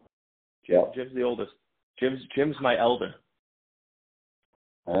him. Jim's the oldest. Jim's my elder.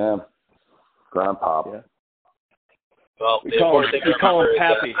 Yeah. Grandpa. Yeah. Well, we call him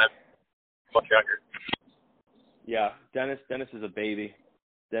Pappy. I'm much younger. Yeah, Dennis is a baby.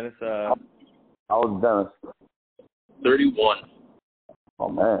 Dennis. How old is Dennis? 31. Oh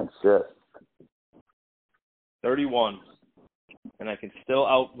man, shit. 31, and I can still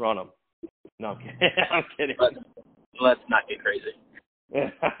outrun him. No, I'm kidding. I'm kidding. Let's not get crazy.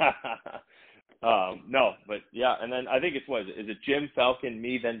 No, but yeah, and then I think it's is it Jim, Falcon,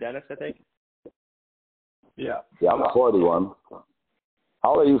 me, then Dennis? I think. Yeah. Yeah, I'm 41. How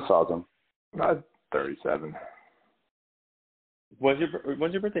old are you, Falcon? I'm 37. When's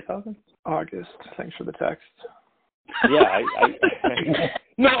your birthday, Falcon? August. Thanks for the text. Yeah,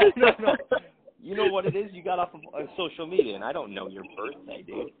 No. You know what it is? You got off of social media, and I don't know your birthday,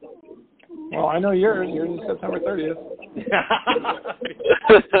 dude. Well, I know yours. Yours is September 30th.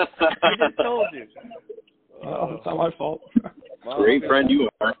 I just told you. Well, it's not my fault. Great friend you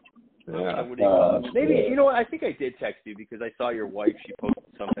are. Yeah. What do you call it? Maybe, you know what? I think I did text you because I saw your wife. She posted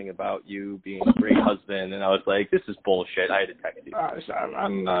something about you being a great husband, and I was like, this is bullshit. I had to text you.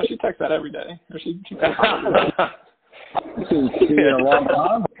 She texts that every day. Or she texts She's been a long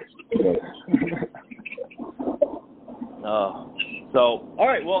time. Oh, so all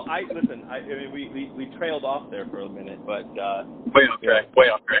right. Well, listen. I mean, we trailed off there for a minute, but way off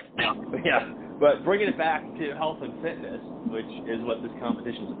track. Yeah, but bringing it back to health and fitness, which is what this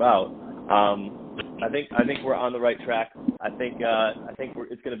competition's about. I think we're on the right track. I think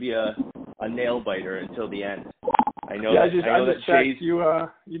it's going to be a nail biter until the end. I know. Yeah, I just checked. You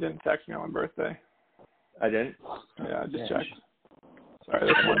didn't text me on my birthday. I didn't. Yeah, I just checked. Sorry,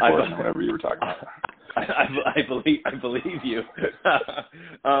 that's more important. Whatever you were talking about. I believe you.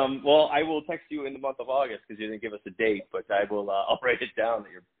 Well, I will text you in the month of August because you didn't give us a date, but I will. I'll write it down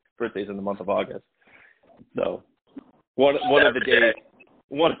that your birthday's in the month of August. So one of the days,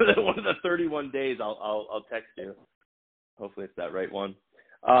 one of the 31 days, I'll text you. Hopefully, it's that right one.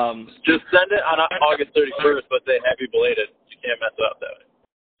 Just send it on August 31st, but say happy belated. You can't mess it up that way.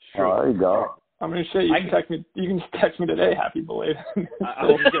 Sure. Oh, there you go. I mean, shit, you can text me. You can text me today. Happy belated. I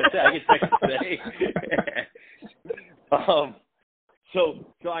was just gonna say I can text you today.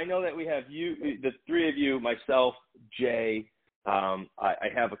 So I know that we have you, the three of you, myself, Jay. I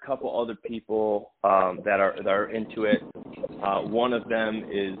have a couple other people that are into it. One of them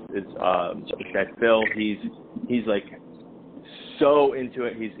is Phil. He's like so into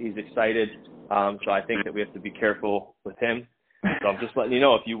it. He's excited. So I think that we have to be careful with him. So I'm just letting you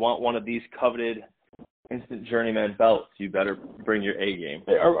know, if you want one of these coveted instant journeyman belts, you better bring your A game.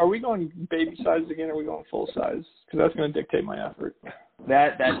 Hey, are we going baby size again, or are we going full size? Because that's going to dictate my effort.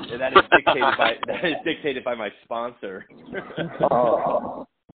 That is dictated by my sponsor. Oh.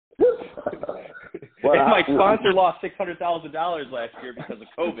 And my sponsor lost $600,000 last year because of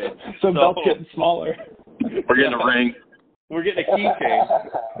COVID. So belt's getting smaller. We're getting a ring. We're getting a keychain.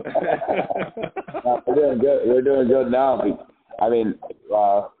 We're doing good now. I mean,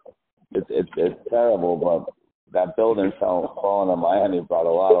 it's terrible, but that building falling in Miami brought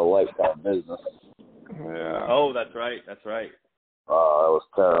a lot of life to our business. Yeah. Oh, that's right. It was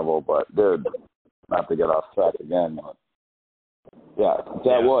terrible, but dude, not to get off track again. But yeah,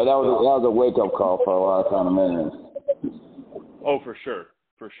 that was a wake up call for a lot of condominiums. Oh, for sure.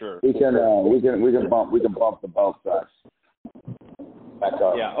 for sure. We can bump the belt size back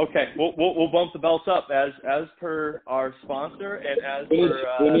up. Yeah. Okay. We'll bump the belts up as per our sponsor and as we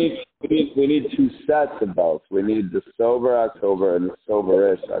need 2 sets of belts. We need the sober October and the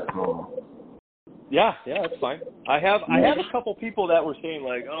soberish October. Yeah, that's fine. I have a couple people that were saying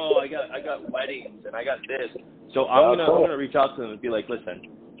like, oh, I got weddings and I got this. So I'm gonna reach out to them and be like, listen,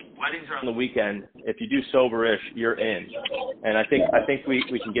 weddings are on the weekend. If you do soberish, you're in. And I think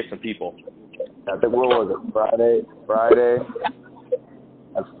we can get some people. I think what was it? Friday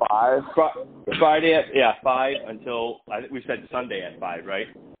at 5. Friday at 5 until I think we said Sunday at 5, right?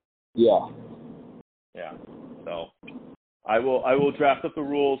 Yeah. Yeah. So I will draft up the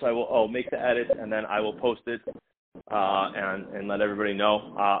rules. I'll make the edits and then I will post it and let everybody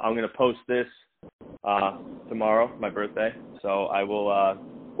know. I'm gonna post this tomorrow, my birthday. So I will.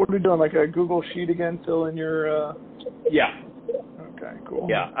 What are we doing? Like a Google sheet again, fill in your. Yeah. Okay. Cool.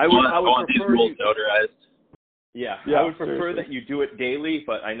 Yeah, I would these prefer rules notarized. Yeah, Yeah, I would prefer seriously. that you do it daily,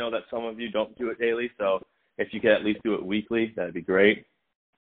 but I know that some of you don't do it daily. So if you could at least do it weekly, that'd be great.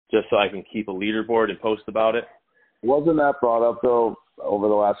 Just so I can keep a leaderboard and post about it. Wasn't that brought up though over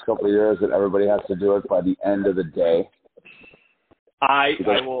the last couple of years that everybody has to do it by the end of the day? I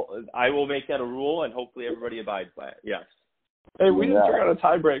will make that a rule, and hopefully everybody abides by it. Yes. Hey, we didn't figure out a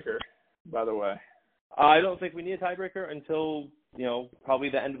tiebreaker, by the way. I don't think we need a tiebreaker until probably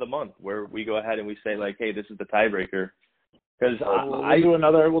the end of the month, where we go ahead and we say like, hey, this is the tiebreaker. Because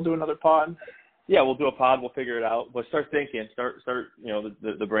we'll do another pod. Yeah, we'll do a pod. We'll figure it out. But start thinking. Start.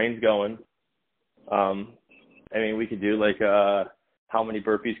 The brain's going. I mean, we could do like how many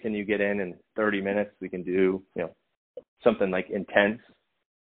burpees can you get in 30 minutes? We can do something like intense.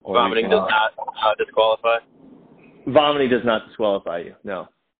 Vomiting does not disqualify. Vomiting does not disqualify you. No.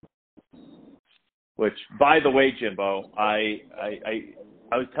 Which, by the way, Jimbo, I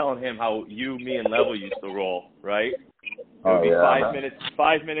was telling him how you, me, and Level used to roll, right? It would be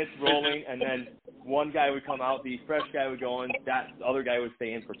 5 minutes rolling, and then one guy would come out, the fresh guy would go in, that other guy would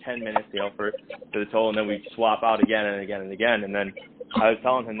stay in for 10 minutes, for the total, and then we'd swap out again and again and again. And then I was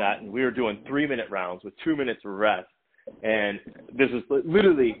telling him that, and we were doing 3-minute rounds with 2 minutes of rest. And this was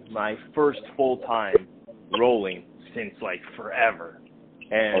literally my first full time rolling since like forever.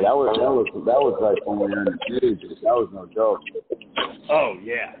 And that was like when we were in the teenagers. That was no joke. Oh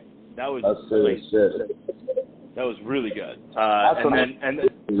yeah, that's serious shit. That was really good. And then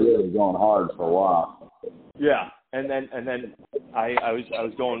really going hard for a while. Yeah, and then I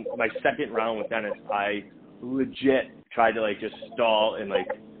was going my second round with Dennis. I legit tried to like just stall and like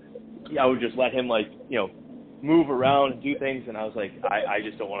I would just let him like move around and do things, and I was like I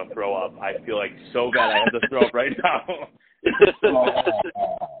just don't want to throw up. I feel like so bad I have to throw up right now.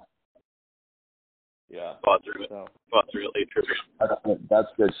 Yeah. Fought through it. Fought through it later. That's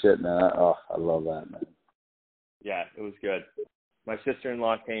good shit, man. Oh, I love that, man. Yeah, it was good. My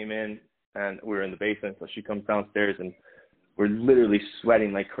sister-in-law came in, and we were in the basement, so she comes downstairs, and we're literally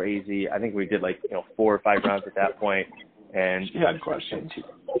sweating like crazy. I think we did like 4 or 5 rounds at that point, and she had questions.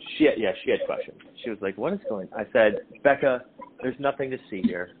 She had questions. She was like, "What is going?" I said, "Becca, there's nothing to see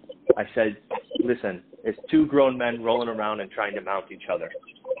here." I said, "Listen, it's 2 grown men rolling around and trying to mount each other."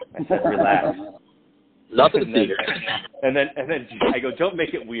 I said, "Relax." Nothing to see here. And then I go, "Don't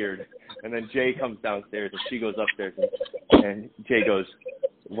make it weird." And then Jay comes downstairs and she goes upstairs and Jay goes,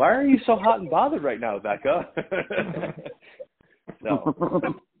 "Why are you so hot and bothered right now, Becca?" No.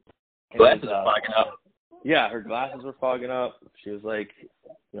 Glasses are fogging up. Yeah, her glasses were fogging up. She was like,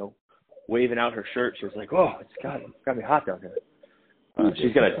 waving out her shirt. She was like, "Oh, it's got to be hot down here."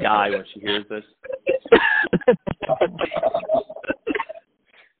 She's gonna die when she hears this.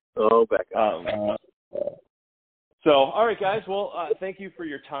 Oh, Becca. So, all right, guys. Well, thank you for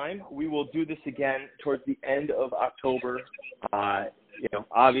your time. We will do this again towards the end of October.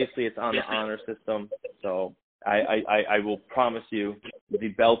 Obviously it's on the honor system, so I will promise you the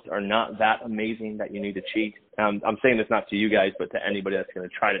belts are not that amazing that you need to cheat. I'm saying this not to you guys, but to anybody that's going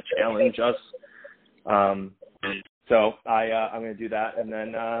to try to challenge us. So I'm going to do that, and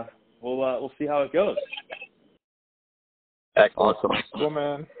then we'll see how it goes. Excellent. Cool,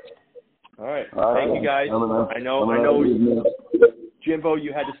 man. All right. Thank you, guys. I know, Jimbo,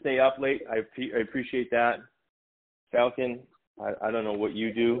 you had to stay up late. I appreciate that. Falcon, I don't know what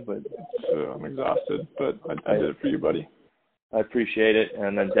you do, but I'm exhausted, but I did it for you, buddy. I appreciate it.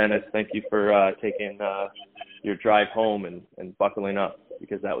 And then Dennis, thank you for taking your drive home and buckling up,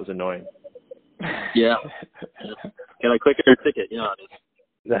 because that was annoying. Yeah. Get a quicker ticket,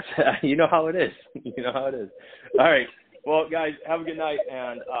 That's you know how it is. You know how it is. All right. Well, guys, have a good night,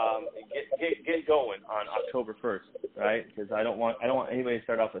 and get going on October 1st, right? Because I don't want anybody to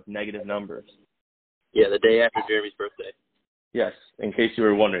start off with negative numbers. Yeah, the day after Jeremy's birthday. Yes, in case you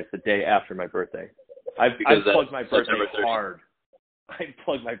were wondering, it's the day after my birthday. I've plugged my birthday hard. I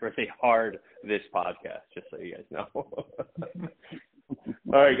plugged my birthday hard this podcast, just so you guys know. All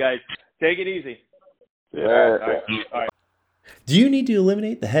right, guys, take it easy. Yeah. All right. Do you need to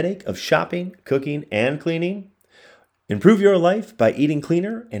eliminate the headache of shopping, cooking, and cleaning? Improve your life by eating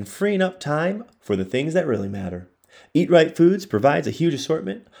cleaner and freeing up time for the things that really matter. Eat Right Foods provides a huge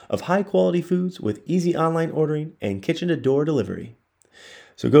assortment of high-quality foods with easy online ordering and kitchen-to-door delivery.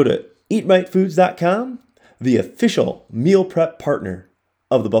 So go to eatrightfoods.com, the official meal prep partner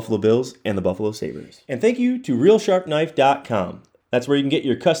of the Buffalo Bills and the Buffalo Sabres. And thank you to RealSharpKnife.com. That's where you can get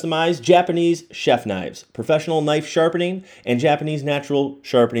your customized Japanese chef knives, professional knife sharpening, and Japanese natural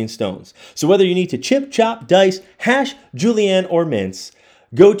sharpening stones. So whether you need to chip, chop, dice, hash, julienne, or mince,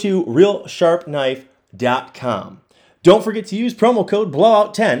 go to RealSharpKnife.com. Don't forget to use promo code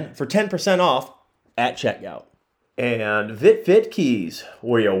BLOWOUT10 for 10% off at checkout. And VitFit Keys,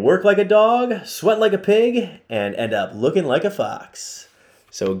 where you work like a dog, sweat like a pig, and end up looking like a fox.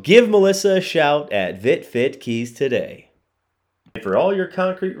 So give Melissa a shout at VitFit Keys today. For all your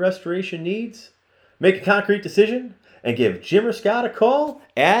concrete restoration needs, make a concrete decision and give Jim or Scott a call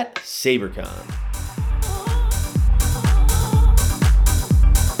at SaberCon.